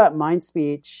stuff about mind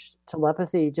speech,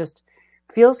 telepathy just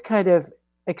feels kind of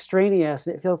extraneous.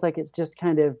 And it feels like it's just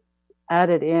kind of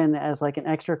added in as like an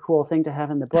extra cool thing to have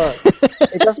in the book.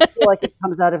 It doesn't feel like it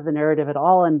comes out of the narrative at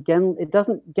all. And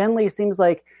Genli seems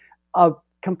like a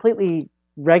completely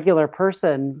regular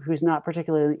person who's not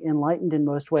particularly enlightened in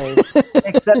most ways,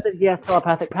 except that he has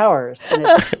telepathic powers. And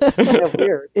it's kind of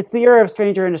weird. It's the era of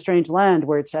Stranger in a Strange Land,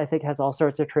 which I think has all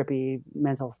sorts of trippy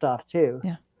mental stuff too.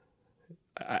 Yeah.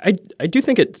 I do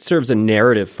think it serves a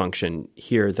narrative function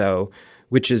here, though,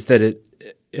 which is that it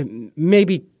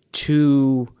maybe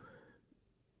too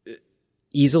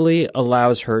easily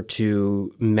allows her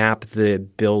to map the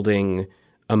building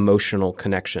emotional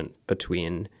connection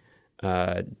between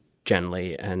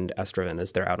Genli and Estraven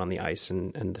as they're out on the ice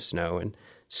and the snow and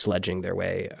sledging their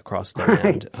way across the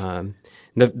land.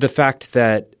 The fact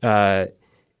that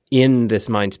in this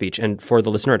mind speech, and for the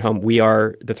listener at home, we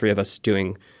are the three of us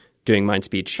doing mind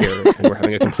speech here, and we're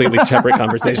having a completely separate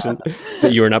conversation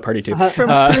that you are not party to.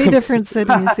 From 3 different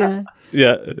cities, yeah.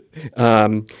 Yeah.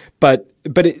 But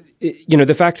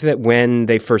the fact that when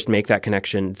they first make that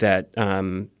connection that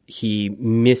he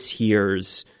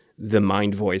mishears the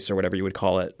mind voice or whatever you would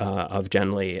call it of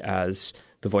Genli as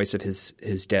the voice of his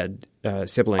dead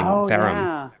sibling,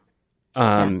 Farum,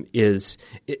 it's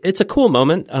a cool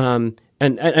moment.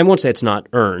 And I won't say it's not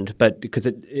earned, but because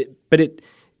it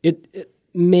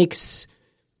makes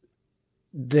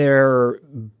their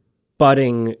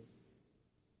budding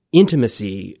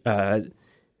intimacy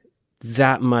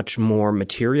that much more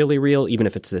materially real, even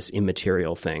if it's this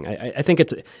immaterial thing. I think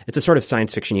it's a sort of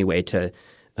science fiction-y way to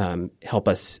help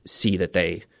us see that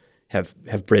they have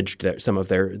bridged some of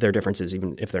their differences,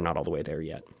 even if they're not all the way there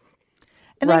yet.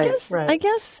 And I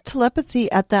guess telepathy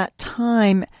at that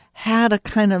time had a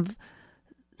kind of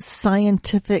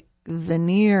scientific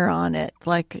veneer on it.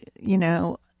 Like,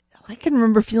 I can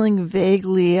remember feeling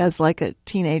vaguely as like a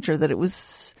teenager that it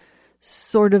was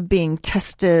sort of being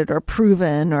tested or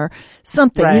proven or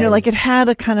something, right. Like it had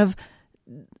a kind of,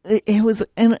 it was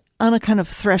on a kind of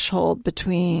threshold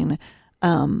between,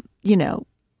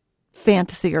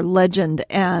 fantasy or legend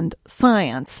and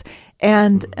science,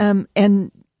 and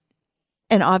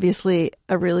obviously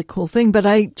a really cool thing. But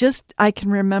I can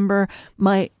remember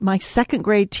my second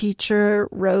grade teacher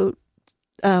wrote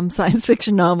science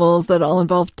fiction novels that all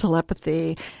involved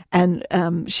telepathy. And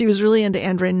she was really into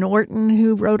Andre Norton,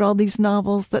 who wrote all these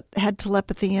novels that had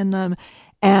telepathy in them.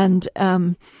 And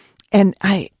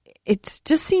it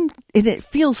just seemed, it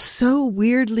feels so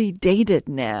weirdly dated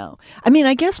now. I mean,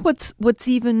 I guess what's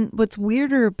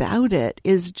weirder about it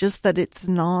is just that it's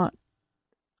not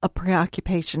a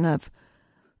preoccupation of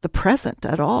the present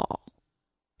at all.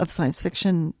 Of science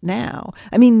fiction now.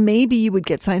 I mean, maybe you would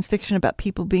get science fiction about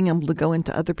people being able to go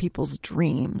into other people's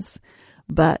dreams,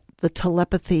 but the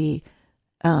telepathy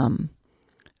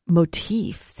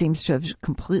motif seems to have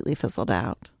completely fizzled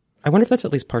out. I wonder if that's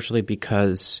at least partially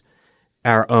because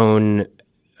our own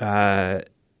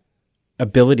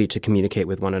ability to communicate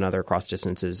with one another across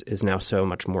distances is now so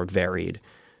much more varied,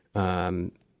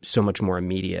 so much more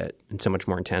immediate and so much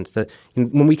more intense that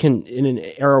when we can, in an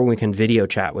era when we can video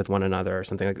chat with one another or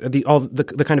something like all the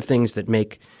kind of things that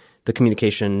make the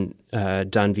communication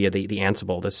done via the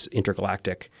Ansible, this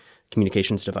intergalactic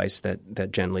communications device that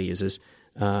Genli uses,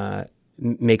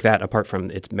 make that, apart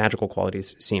from its magical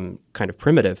qualities, seem kind of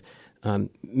primitive.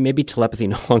 Maybe telepathy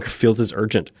no longer feels as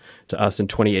urgent to us in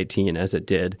 2018 as it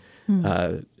did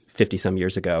 50 some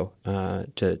years ago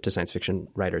to science fiction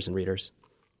writers and readers.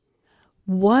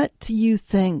 What do you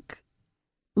think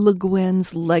Le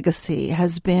Guin's legacy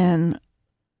has been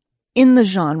in the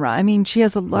genre? I mean, she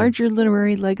has a larger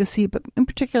literary legacy, but in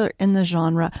particular in the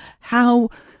genre. How,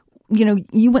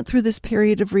 you went through this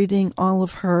period of reading all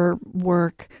of her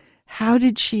work. How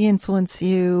did she influence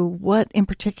you? What in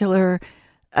particular,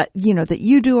 that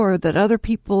you do or that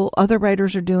other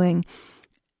writers are doing?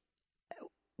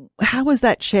 How was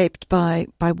that shaped by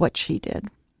what she did?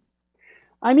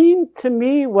 I mean, to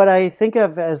me, what I think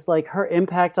of as like her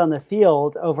impact on the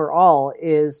field overall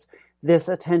is this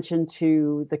attention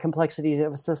to the complexities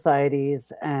of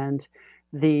societies and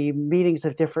the meetings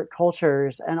of different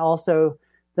cultures, and also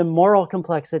the moral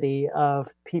complexity of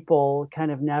people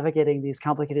kind of navigating these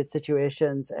complicated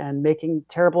situations and making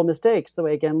terrible mistakes the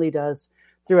way Genli does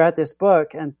throughout this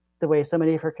book and the way so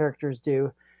many of her characters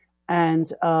do.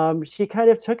 And she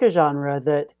kind of took a genre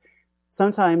that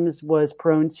sometimes was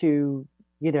prone to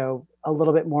a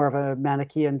little bit more of a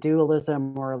Manichaean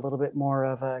dualism or a little bit more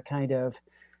of a kind of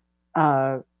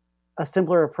a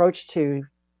simpler approach to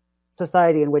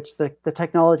society, in which the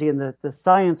technology and the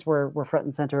science were front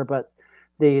and center, but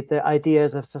the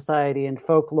ideas of society and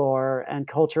folklore and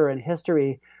culture and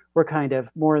history were kind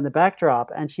of more in the backdrop.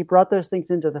 And she brought those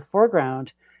things into the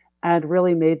foreground and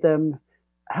really made them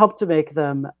helped to make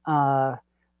them a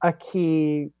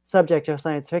key subject of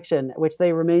science fiction, which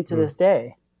they remain to this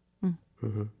day.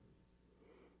 Mm-hmm.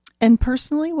 And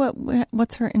personally,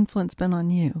 what's her influence been on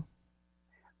you?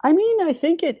 I mean, I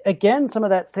think some of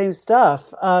that same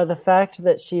stuff, the fact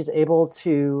that she's able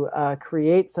to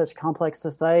create such complex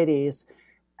societies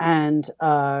and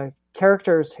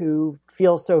characters who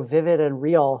feel so vivid and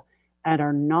real and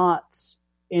are not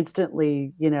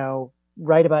instantly,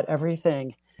 right about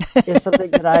everything is something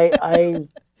that I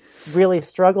really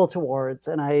struggle towards.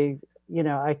 And I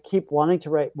keep wanting to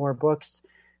write more books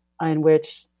in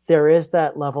which there is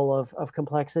that level of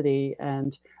complexity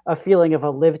and a feeling of a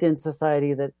lived-in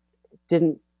society that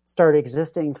didn't start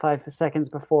existing 5 seconds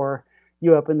before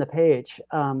you open the page,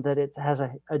 that it has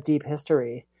a deep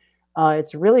history.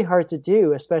 It's really hard to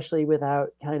do, especially without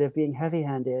kind of being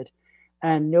heavy-handed.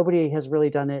 And nobody has really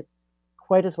done it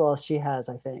quite as well as she has,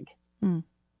 I think. Mm.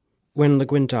 When Le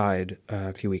Guin died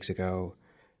a few weeks ago,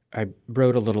 I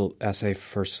wrote a little essay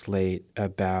for Slate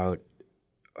about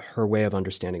her way of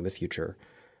understanding the future.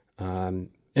 And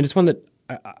it's one that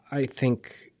I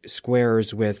think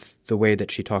squares with the way that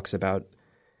she talks about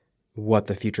what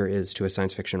the future is to a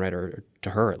science fiction writer, to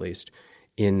her at least,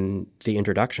 in the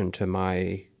introduction to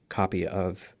my copy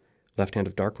of Left Hand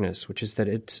of Darkness, which is that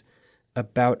it's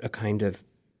about a kind of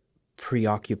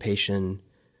preoccupation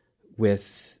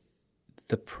with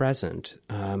the present,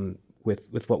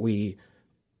 with what we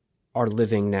are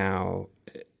living now.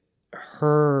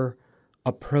 Her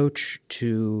approach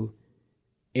to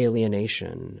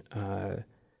alienation,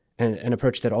 an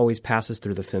approach that always passes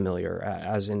through the familiar,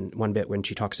 as in one bit when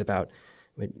she talks about,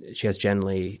 she has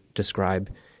Genly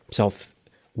describe himself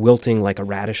wilting like a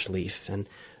radish leaf. And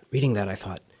reading that, I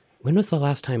thought, when was the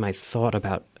last time I thought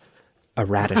about a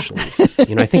radish leaf?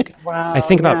 I think Wow, I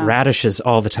think about yeah. radishes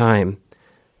all the time,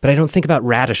 but I don't think about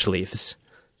radish leaves.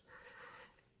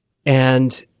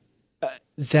 And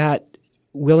that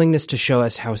willingness to show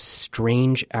us how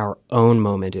strange our own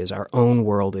moment is, our own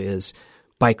world is,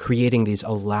 by creating these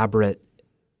elaborate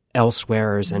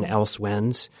elsewheres and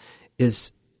elsewhens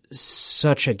is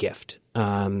such a gift.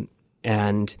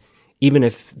 And even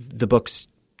if the books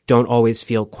don't always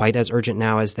feel quite as urgent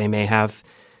now as they may have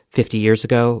 50 years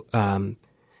ago,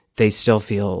 they still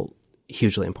feel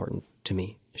hugely important to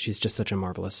me. She's just such a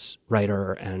marvelous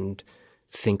writer and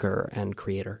thinker and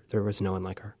creator. There was no one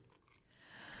like her.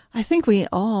 I think we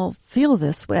all feel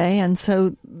this way. And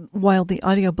so while the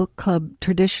Audiobook Club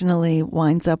traditionally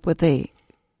winds up with you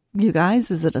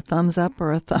guys, is it a thumbs up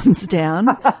or a thumbs down?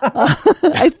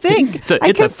 I think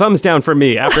it's a thumbs down for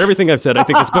me. After everything I've said, I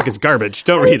think this book is garbage.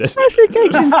 Don't read it. I think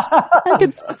I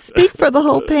can speak for the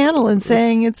whole panel in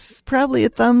saying it's probably a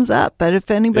thumbs up. But if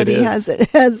anybody wants to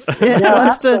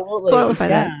absolutely. qualify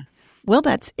Yeah. that. Well,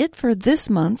 that's it for this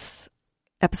month's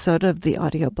episode of the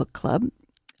Audiobook Club.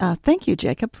 Thank you,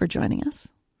 Jacob, for joining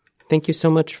us. Thank you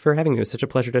so much for having me. It was such a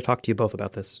pleasure to talk to you both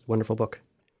about this wonderful book.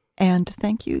 And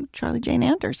thank you, Charlie Jane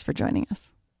Anders, for joining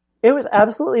us. It was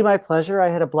absolutely my pleasure. I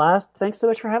had a blast. Thanks so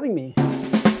much for having me.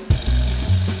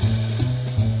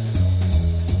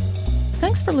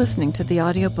 Thanks for listening to the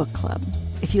Audiobook Club.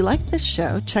 If you like this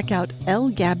show, check out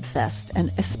El Gabfest and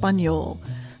Espanol,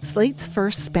 Slate's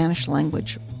first Spanish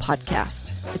language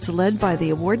podcast. It's led by the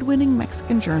award-winning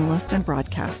Mexican journalist and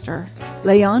broadcaster,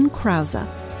 Leon Krause.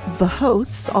 The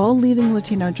hosts, all leading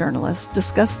Latino journalists,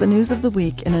 discuss the news of the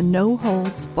week in a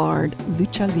no-holds-barred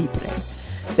lucha libre.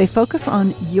 They focus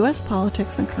on U.S.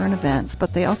 politics and current events,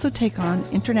 but they also take on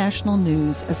international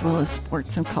news as well as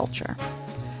sports and culture.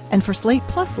 And for Slate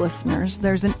Plus listeners,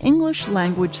 there's an English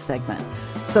language segment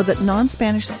so that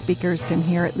non-Spanish speakers can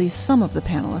hear at least some of the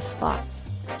panelists' thoughts.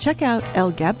 Check out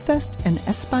El Gabfest and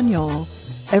Espanol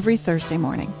every Thursday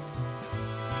morning.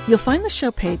 You'll find the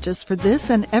show pages for this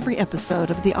and every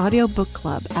episode of the Audiobook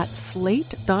Club at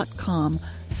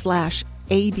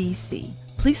slate.com/ABC.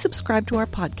 Please subscribe to our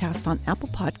podcast on Apple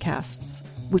Podcasts,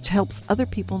 which helps other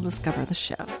people discover the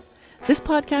show. This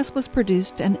podcast was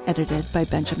produced and edited by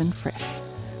Benjamin Frisch.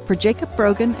 For Jacob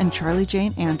Brogan and Charlie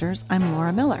Jane Anders, I'm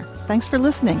Laura Miller. Thanks for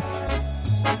listening.